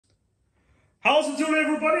How's it doing,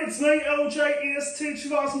 everybody? It's me,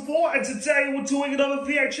 LJEST2004, and today we're doing another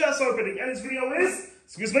VHS opening, and this video is,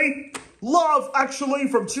 excuse me, Love Actually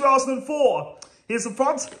from 2004. Here's the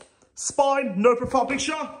front, spine, no profile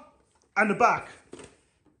picture, and the back.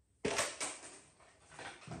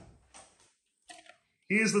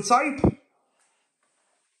 Here's the tape.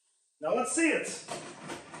 Now let's see it.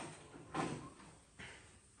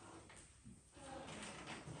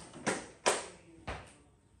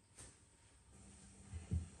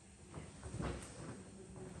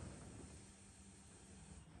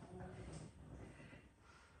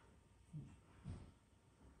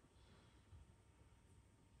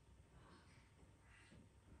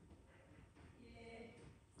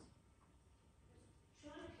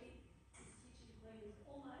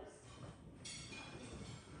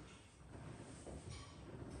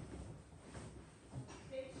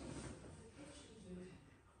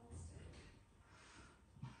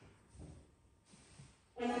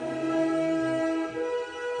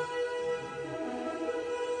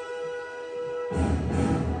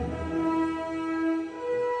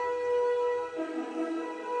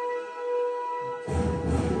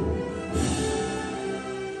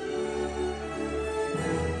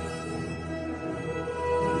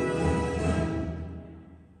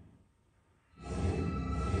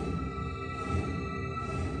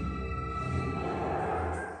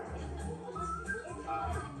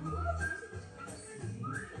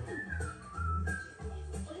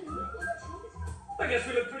 I guess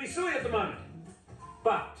we look pretty silly at the moment.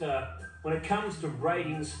 But when it comes to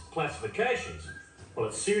ratings classifications, well,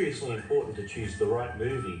 it's seriously important to choose the right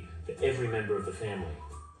movie for every member of the family.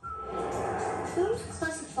 Films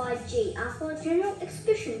classified G are for a general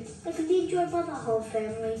exhibition that can be enjoyed by the whole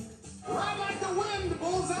family. Ride like the wind,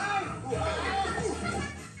 bullseye!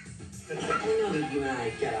 I know that you and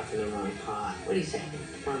I got up in the wrong part. What do you say?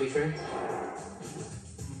 Want to be friends?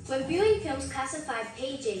 When viewing films classified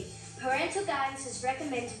PG, parental guidance is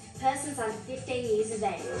recommended for persons under 15 years of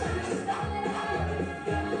age.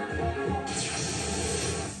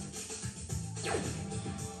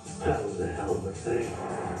 That was a hell of a thing.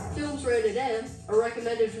 Films rated M are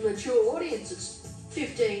recommended for mature audiences,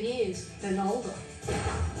 15 years and older.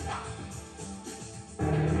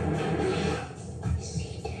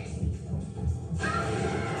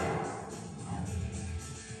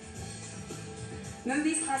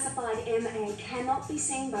 Movies classified MA cannot be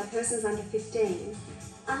seen by persons under 15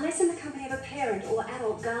 unless in the company of a parent or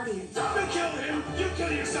adult guardian. You kill him! You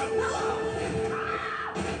kill yourself!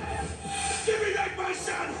 Give me back my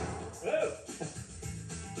son! Oh.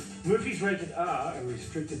 Movies rated R are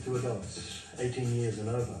restricted to adults, 18 years and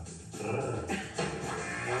over.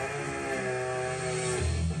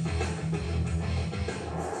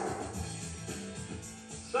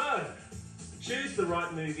 So, choose the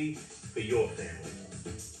right movie for your family.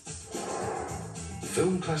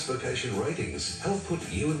 Film classification ratings help put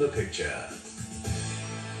you in the picture.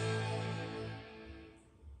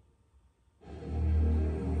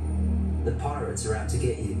 The pirates are out to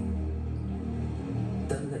get you.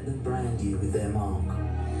 Don't let them brand you with their mark.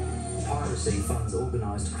 Piracy funds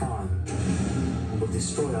organised crime and will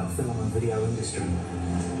destroy our film and video industry.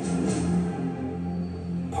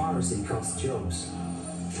 Piracy costs jobs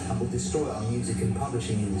and will destroy our music and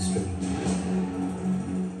publishing industry.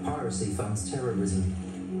 Piracy funds terrorism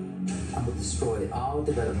and will destroy our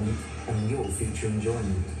development and your future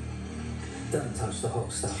enjoyment. Don't touch the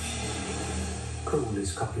hot stuff. Cool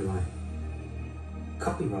is copyright.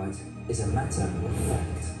 Copyright is a matter of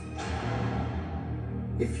fact.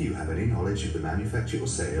 If you have any knowledge of the manufacture or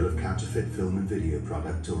sale of counterfeit film and video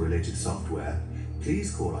product or related software,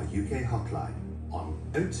 please call our UK hotline on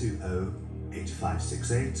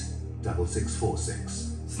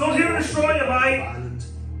 020-8568-6646. It's not here in Australia, mate! Ireland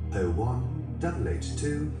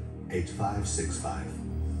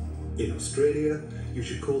 01-882-8565. In Australia, you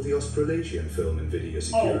should call the Australasian Film and Video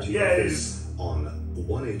Security Office on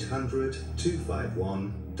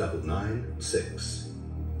 1-800-251-996.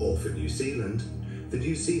 Or for New Zealand, the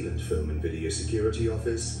New Zealand Film and Video Security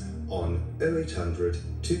Office on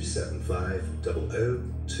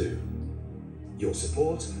 0800-275-002. Your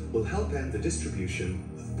support will help end the distribution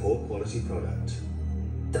of poor quality product.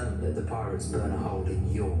 Don't let the pirates burn a hole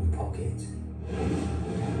in your pocket.